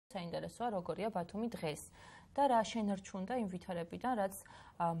საინტერესოა როგორია ბათუმი დღეს და რა შენარჩუნდა იმ ვითარებიდან, რაც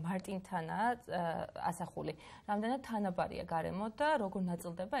მარტინთანაა ასახული. Რამდენად თანაბარია გარემო და როგორ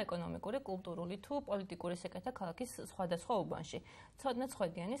ნაწილდება ეკონომიკური, კულტურული თუ პოლიტიკური საკითხი ქალაქის სხვადასხვა უბანში. ცოტნე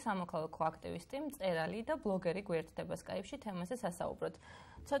ცხვედიანი სამოქალაქო აქტივისტი, მწერალი და ბლოგერი გვერდდება Skype-ში თემაზე სასაუბროთ.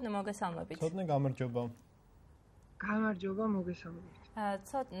 ცოტნე მოგესალმებით. ცოტნე გამარჯობა. გამარჯობა, მოგესალმებით.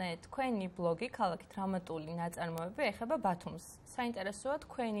 ცოტნე, თქვენი ბლოგი ქალაქი დრამატული ნაწარმოები ეხება ბათუმს. საინტერესოა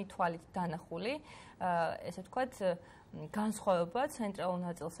თქვენი თვალით დანახული, ესე ვთქვათ, განსხვავება ცენტრალურ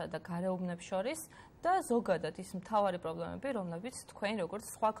ნაწილსა და გარეუბნებს შორის და ზოგადად ის მთავარი პრობლემები, რომლებიც თქვენ როგორც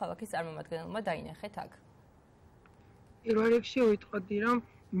სხვა ქალაქის წარმომადგენელმა დაინახეთ აქ. პირველ რიგში ვიტყოდი, რომ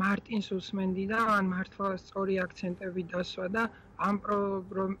მარტინს უსმენდი და მან მართლა სწორი აქცენტები დასვა და ამ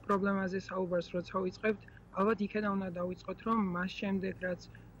პრობლემაზე საუბარს როცა ვიწყებთ, ალბათ იქიდან უნდა დავიწყოთ, რომ მას შემდეგ, რაც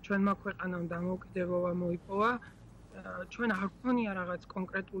ჩვენმა ქვეყანამ დამოუკიდებლობა მოიპოვა, ჩვენ არ გვქონია რაღაც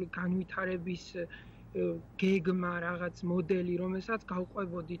კონკრეტული განვითარების გეგმა, რაღაც მოდელი, რომელსაც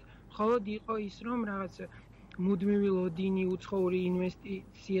გავყვებოდით. მხოლოდ იყო ის, რომ რაღაც მუდმივი ლოდინი, უცხოური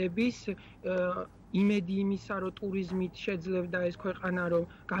ინვესტიციების იმედი იმისა, რომ ტურიზმით შეძლებდა ეს ქვეყანა, რომ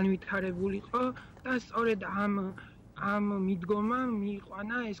განვითარებულიყო და სწორედ ამ მიდგომა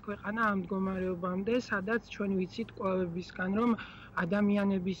მიიყვანა ეს ქვეყანა ამ მდგომარეობამდე, სადაც ჩვენ ვიცით კვლევებისგან, რომ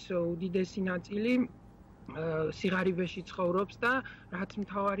ადამიანების უდიდესი ნაწილი სიღარიბეში ცხოვრობს და რაც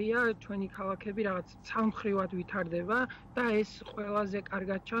მთავარია, ჩვენი ქალაქები რაღაც სამხრივად ვითარდება და ეს ყველაზე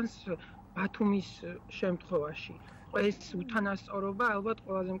კარგად ჩანს ბათუმის შემთხვევაში. ეს უთანასწორობა ალბათ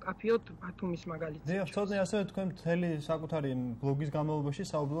ყველაზე მკაფიოდ ბათუმის მაგალითია. დიახ, ცოტნე ასევე თქვენ მთელი საკუთარი ბლოგის განმავლობაში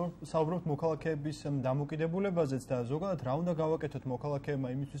საუბრობთ მოქალაქეების დამოკიდებულებაზეც და ზოგადად რა უნდა გავაკეთოთ მოქალაქეებმა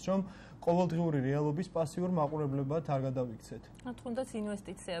იმისთვის, რომ ყოველდღიური რეალობის პასიურ მაყურებლებად არ გადავიქცეთ. თუნდაც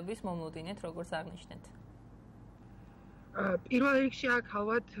ინვესტიციების მომლოდინეთ, როგორც აღნიშნეთ. პირველ რიგში აქ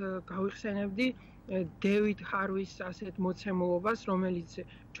ალბათ გავიხსენებდი დევიდ ჰარვის ასეთ მოცემულობას, რომელიც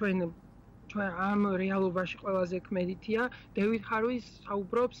ჩვენ ამ რეალობაში ყველაზე კმედითია. დევიდ ჰარვი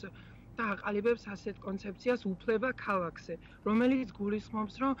საუბრობს და აყალიბებს ასეთ კონცეფციას უფლება ქალაქზე, რომელიც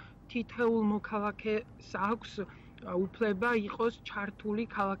გულისხმობს, რომ თითოეულ მოქალაქეს აქვს უფლება იყოს ჩართული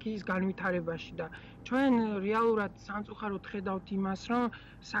ქალაქის განვითარებაში და ჩვენ რეალურად სამწუხაროდ ხედავთ იმას, რომ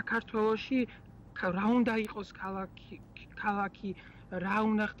საქართველოში რა უნდა იყოს ქალაქი რა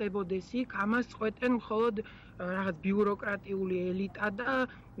უნდა ხდებოდეს იქ, ამას წყვეტენ მხოლოდ რაღაც ბიუროკრატიული ელიტა და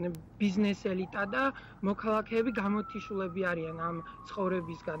ბიზნეს ელიტა და მოქალაქეები გამოთიშულები არიან ამ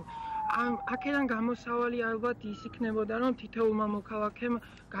ცხოვრებისგან. აქედან გამოსავალი ალბათ ის იქნებოდა, რომ თითოეულმა მოქალაქემ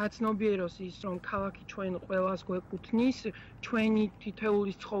გააცნობიეროს ის, რომ ქალაქი ჩვენ ყველას გვეკუთვნის, ჩვენი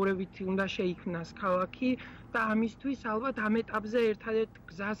თითოეულის ცხოვრებით უნდა შეიქმნას ქალაქი და ამისთვის ალბათ ამ ეტაპზე ერთადერთ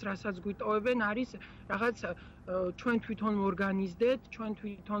გზას, რასაც გვიტოვებენ, არის რაღაც ჩვენ თვითონ ორგანიზდეთ, ჩვენ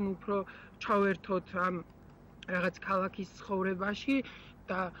თვითონ უფრო ჩავერთოთ ამ რაღაც ქალაქის ცხოვრებაში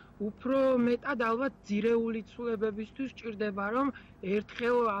და უფრო მეტად ალბათ ძირეული ცვლილებებისთვის ჭირდება, რომ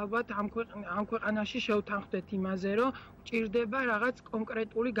ერთხელ ალბათ ამ ქვეყანაში შევთანხმდეთ იმაზე, რომ ჭირდება რაღაც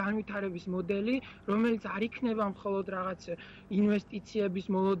კონკრეტული განვითარების მოდელი, რომელიც არ იქნება მხოლოდ რაღაც ინვესტიციების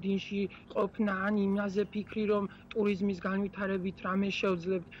მოლოდინში ყოფნა, ან იმაზე ფიქრი, რომ ტურიზმის განვითარებით რამე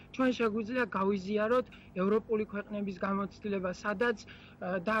შევძლებთ. ჩვენ შეგვიძლია გავიზიაროთ ევროპული ქვეყნების გამოცდილება, სადაც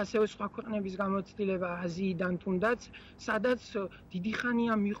და ასევე სხვა ქვეყნების გამოცდილება აზიიდან თუნდაც, სადაც დიდი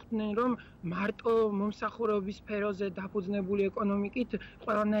ხანია მიხვდნენ, რომ მარტო მომსახურების სფეროზე დაფუძნებული ეკონომიკით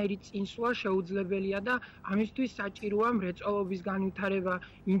ყველანაირი წინსვლა შეუძლებელია და ამისთვის საჭიროა მრეწველობის განვითარება,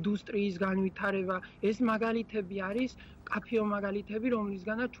 ინდუსტრიის განვითარება. ეს მაგალითები არის მკაფიო მაგალითები,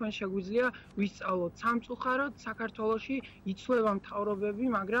 რომლისგანაც ჩვენ შეგვიძლია ვისწავლოთ. სამწუხაროდ საქართველოში იცვლება მთავრობები,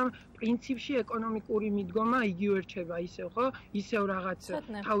 მაგრამ პრინციპში ეკონომიკური მიდგომა იგივე რჩება ისევ, ხო? ისევ რაღაც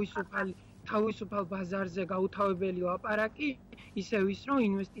თავისუფალ ბაზარზე გაუთავებელი ლაპარაკი, ისევ ის, რომ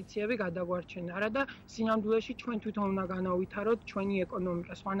ინვესტიციები გადაგვარჩენ არა და სინამდვილეში ჩვენ თვითონ უნდა განავითაროთ ჩვენი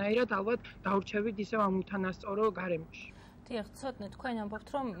ეკონომიკა. სხვანაირად ალბათ დავრჩებით ისევ ამ უთანასწორო გარემოში. დიახ, ცოტნე თქვენ ამბობთ,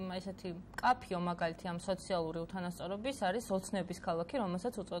 რომ ესეთი მკაფიო მაგალითი ამ სოციალური უთანასწორობის არის ოცნების ქალაქი,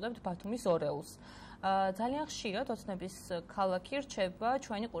 რომელსაც უწოდებთ ბათუმის ორეულს. ძალიან ხშირად ოცნების ქალაქი რჩება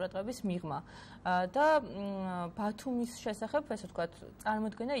ჩვენი ყურადღების მიღმა და ბათუმის შესახებ, ესე ვთქვათ,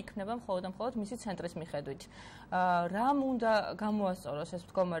 წარმოდგენა იქნება მხოლოდ მისი ცენტრის მიხედვით. რამ უნდა გამოასწოროს ეს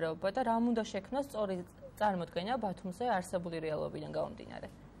მდგომარეობა და რამ უნდა შექმნას სწორი წარმოდგენა ბათუმზე არსებული რეალობიდან გამომდინარე?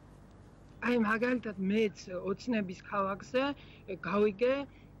 აი მაგალითად მეც ოცნების ქალაქზე გავიგე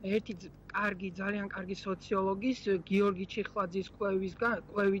ერთი ძალიან კარგი სოციოლოგის გიორგი ჩიხლაძის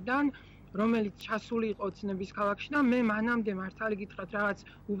კვლევიდან რომელიც ჩასული იყო ოცნების ქალაქში და მე მანამდე მართალი გითხრათ რაღაც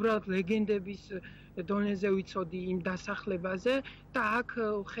უბრალოდ ლეგენდების დონეზე ვიცოდი იმ დასახლებაზე და აქ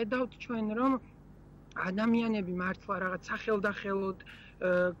ხედავთ ჩვენ რომ ადამიანები მართლა რაღაც სახელდახელოდ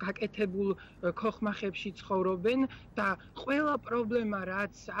გაკეთებულ ქოხმახებში ცხოვრობენ და ყველა პრობლემა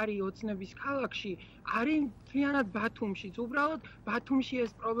რაც არის ოცნების ქალაქში არის მთლიანად ბათუმშიც. უბრალოდ ბათუმში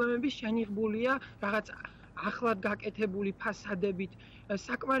ეს პრობლემები შენიღბულია რაღაც ახლად გაკეთებული ფასადებით.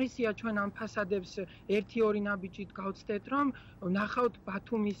 საკმარისია ჩვენ ამ ფასადებს 1-2 ნაბიჯით გავცდეთ რომ ნახავთ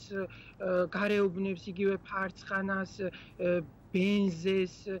ბათუმის გარეუბნებს, იგივე ფარცხანას,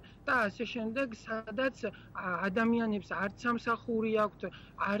 ბენზეს და ასე შემდეგ, სადაც ადამიანებს არც სამსახური აქვთ,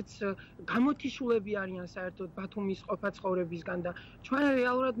 არც გამოთიშულები არიან საერთოდ ბათუმის ყოფა-ცხოვრებისგან და ჩვენ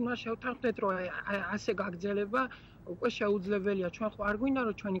რეალურად უნდა შევთანხმდეთ, რომ ასე გაგრძელება უკვე შეუძლებელია. ჩვენ ხო არ გვინდა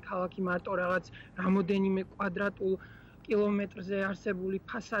რომ ჩვენი ქალაქი მარტო რაღაც რამოდენიმე კვადრატულ კილომეტრზე არსებული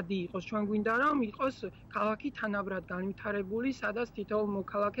ფასადი იყოს. ჩვენ გვინდა რომ იყოს ქალაქი თანაბრად განვითარებული, სადაც თითოეულ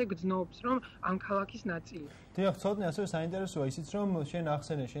მოქალაქე გრძნობს, რომ ამ ქალაქის ნაწილია. დიახ, ცოტნე ასევე საინტერესოა ისიც, რომ შენ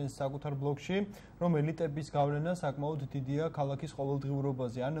ახსენე შენ საკუთარ ბლოგში, რომ ელიტების გავლენა საკმაოდ დიდია ქალაქის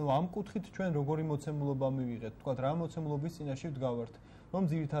ყოველდღიურობაზე. ანუ ამ კუთხით ჩვენ როგორი მოცემულობა მივიღეთ? თქვათ, რა მოცემულობის წინაშე ვდგავართ? რომ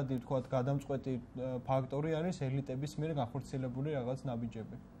ძირითადი თქვათ გადამწყვეტი ფაქტორი არის ელიტების მიერ განხორციელებული რაღაც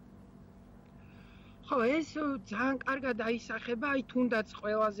ნაბიჯები. ხო, ეს ძალიან კარგად აისახება, აი თუნდაც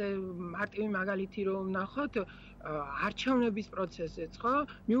ყველაზე მარტივი მაგალითი რომ ვნახოთ, არჩევნების პროცესზეც, ხო?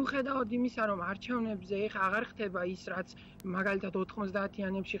 მიუხედავად იმისა, რომ არჩევნებზე ეხა აღარ ხდება ის, რაც მაგალითად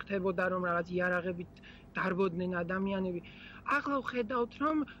 90-იანებში ხდებოდა, რომ რაღაც იარაღებით დარბოდნენ ადამიანები. ახლა ვხედავთ,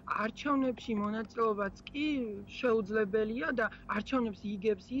 რომ არჩევნებში მონაწილეობაც კი შეუძლებელია და არჩევნებს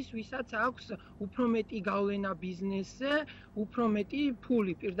იგებს ის, ვისაც აქვს უფრო მეტი გავლენა ბიზნესზე, უფრო მეტი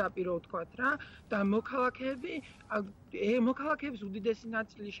ფული პირდაპირ ვთქვათ რა და მოქალაქეების უდიდესი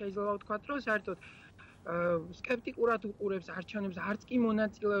ნაწილი შეიძლება ვთქვათ, რომ საერთოდ სკეპტიკურად უყურებს არჩევნებს, არც კი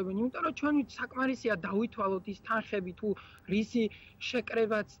მონაწილეობენ, იმიტომ რომ ჩვენ საკმარისია დავითვალოთ ის თანხები თუ რისი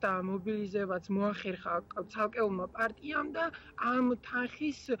შეკრებაც და მობილიზებაც მოახერხა ცალკეულმა პარტიამ და ამ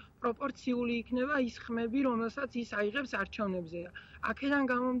თანხის პროპორციული იქნება ის ხმები, რომელსაც ის აიღებს არჩევნებზე. აქედან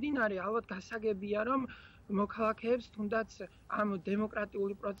გამომდინარე, ალბათ გასაგებია, რომ მოქალაქეებს თუნდაც ამ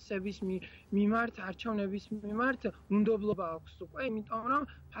დემოკრატიული პროცესების მიმართ, არჩევნების მიმართ უნდობლობა აქვს უკვე, იმიტომ რომ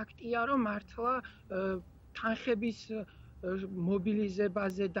ფაქტია, რომ მართლა თანხების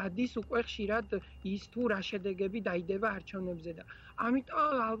მობილიზებაზე დადის უკვე ხშირად ის თუ რა შედეგები დაიდება არჩევნებზე და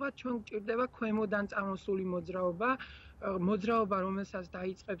ამიტომ ალბათ ჩვენ გვჭირდება ქვემოდან წამოსული მოძრაობა, რომელსაც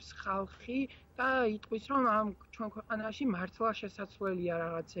დაიწყებს ხალხი და იტყვის, რომ ამ ჩვენ ქვეყანაში მართლა შესაძლებელია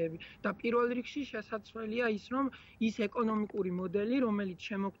რაღაცეები და პირველ რიგში შესაძლებელია ის, რომ ის ეკონომიკური მოდელი, რომელიც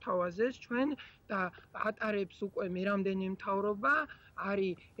შემოგთავაზეს ჩვენ და ატარებს უკვე მერამდენი მთავრობა,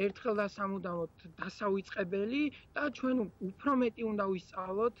 არის ერთხელ და სამუდამოდ დასავიწყებელი და ჩვენ უფრო მეტი უნდა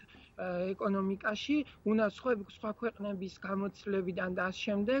ვისწავლოთ ეკონომიკაში, უნდა სხვა ქვეყნების გამოცდილებიდან და ამ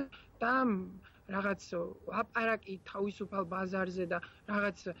შემდეგ და რაღაც ლაპარაკი თავისუფალ ბაზარზე და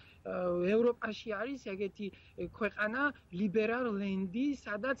რაღაც ევროპაში არის ეგეთი ქვეყანა ლიბერალ ლენდი,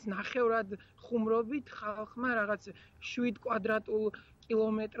 სადაც ნახევრად ხუმრობით ხალხმა რაღაც 7 კვადრატულ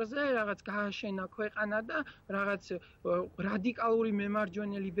კილომეტრზე რაღაც გააშენა ქვეყანა და რაღაც რადიკალური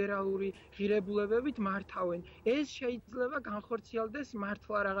მემარჯვენე ლიბერალური ღირებულებებით მართავენ. ეს შეიძლება განხორციელდეს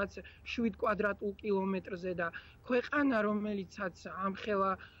მართლა რაღაც 7 კვადრატულ კილომეტრზე და ქვეყანა, რომელიცაც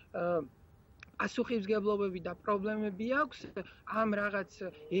ამხელა ასუხისმგებლობები და პრობლემები აქვს, ამ რაღაც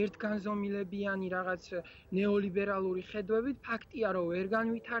ერთგანზომილებიანი რაღაც ნეოლიბერალური ხედვებით ფაქტია, რომ ვერ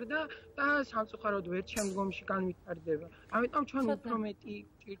განვითარდა და სამწუხაროდ ვერ შემდგომში განვითარდება. ამიტომ ჩვენ უფრო მეტი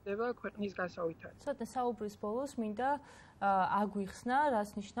გვჭირდება ქვეყნის გასავითარება. ცოტნე საუბრის ბოლოს მინდა აგვიხსნა,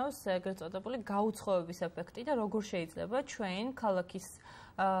 რას ნიშნავს ეგრეთ წოდებული გაუცხოების ეფექტი და როგორ შეიძლება ჩვენ ქალაქის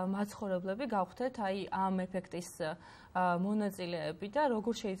მაცხოვრებლები გავხდეთ აი ამ ეფექტის მონაწილეები და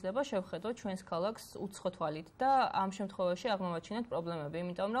როგორ შეიძლება შევხედოთ ჩვენს ქალაქს უცხო თვალით და ამ შემთხვევაში აღმოვაჩინოთ პრობლემები,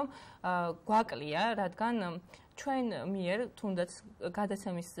 იმიტომ რომ გვაკლია, რადგან ჩვენ მიერ თუნდაც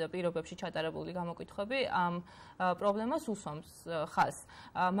გადაცემის პირობებში ჩატარებული გამოკითხვები ამ პრობლემას უსვამს ხაზს.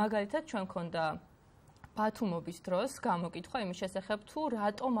 მაგალითად, ჩვენ გქონდა ბათუმობის დროს გამოკითხვა იმის შესახებ, თუ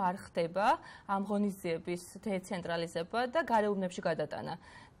რატომ არ ხდება ამ ღონისძიების დეცენტრალიზება და გარეუბნებში გადატანა.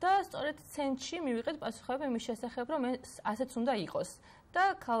 და სწორედ ცენტრში მივიღეთ პასუხები იმის შესახებ, რომ ასეც უნდა იყოს. და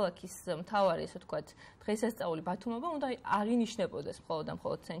ქალაქის მთავარი, ასე ვთქვათ, დღესასწაული ბათუმობა უნდა აღინიშნებოდეს მხოლოდ და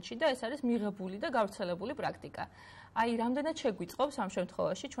მხოლოდ ცენტრში და ეს არის მიღებული და გავრცელებული პრაქტიკა. Აი, რამდენად შეგვიწყობს ამ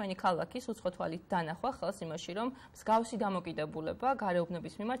შემთხვევაში ჩვენი ქალაქის უცხო თვალით დანახვა ხელს იმაში, რომ მსგავსი დამოკიდებულება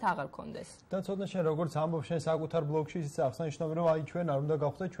გარეუბნების მიმართ აღარ გქონდეს. და ცოტნე შენ როგორც ამბობ შენ საკუთარ ბლოგში ისიც აღსანიშნავი რომ აი ჩვენ არ უნდა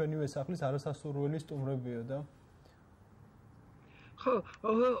გავხდეთ ჩვენივე სახლის არასასურველი სტუმრებიო და ხო,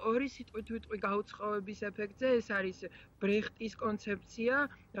 ორი სიტყვით ვიტყვი გაუწყობების ეფექტზე, ეს არის ბრეხტის კონცეფცია,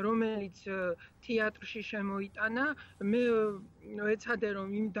 რომელიც თეატრში შემოიტანა. მე ეცადე რომ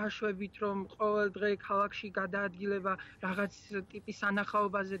იმ დაშვებით, რომ ყოველ დღე ქალაქში გადაადგილება რაღაც ტიპის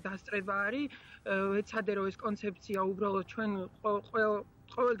სანახაობაზე დასწრება არის, ეცადე რომ ეს კონცეფცია უბრალოდ ჩვენ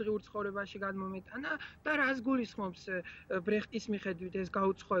ყოველდღიურ ცხოვრებაში გადმომეტანა და რას გულისხმობს ბრეხტის მიხედვით ეს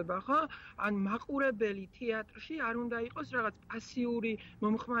გაუწყობა, ხო? ან მაყურებელი თეატრში არ უნდა იყოს რაღაც პასიური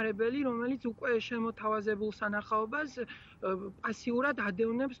მომხმარებელი, რომელიც უკვე შემოთავაზებულ სანახაობას პასიურად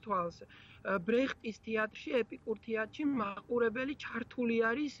ადევნებს თვალს. ბრეხტის თეატრში, ეპიკურ თეატრში მაყურებელი ჩართული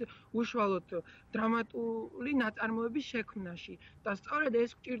არის უშუალოდ დრამატული ნაწარმოების შექმნაში და სწორედ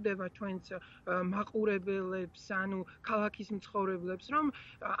ეს გვჭირდება ჩვენს მაყურებელებს, ანუ ქალაქის მცხოვრებლებს, რომ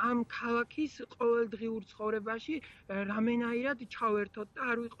ამ ქალაქის ყოველდღიურ ცხოვრებაში რამენაირად ჩავერთოთ და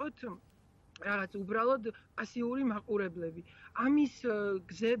არ ვიყოთ რაღაც უბრალოდ პასიური მაყურებლები. ამის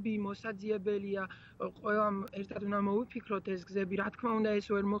გზები მოსაძიებელია, ყველამ ერთად უნდა მოვიფიქროთ ეს გზები. რა თქმა უნდა, ეს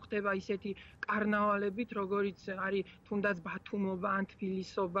ვერ მოხდება ისეთი კარნავალებით, როგორიც არის თუნდაც ბათუმობა ან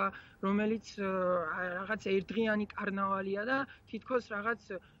თბილისობა, რომელიც რაღაც ერთდღიანი კარნავალია და თითქოს რაღაც,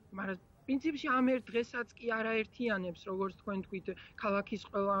 მაგრამ პრინციპში ამ ერთ დღესაც კი არაერთიანებს, როგორც თქვენ თქვით, ქალაქის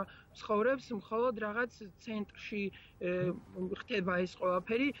ყველა ცხოვრებს, მხოლოდ რაღაც ცენტრში ხდება ეს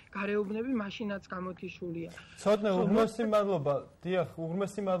ყველაფერი, გარეუბნები მაშინაც გამოთიშულია. ცოტნე უღმესი მადლობა. დიახ,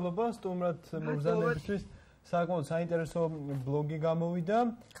 უღმესი მადლობა სტუმრად მოგზაურობისთვის. საკმაოდ საინტერესო ბლოგი გამოვიდა.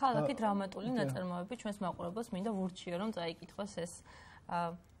 ქალაქი დრამატული ნაწარმოები ჩვენს მაყურებელს მინდა ვურჩიო, რომ წაიკითხოს ეს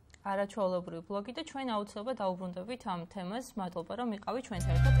არაჩვეულებრივი ბლოგი და ჩვენ აუცილებლად დაუბრუნდებით ამ თემას. მადლობა, რომ იყავით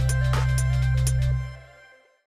ჩვენთან ერთად.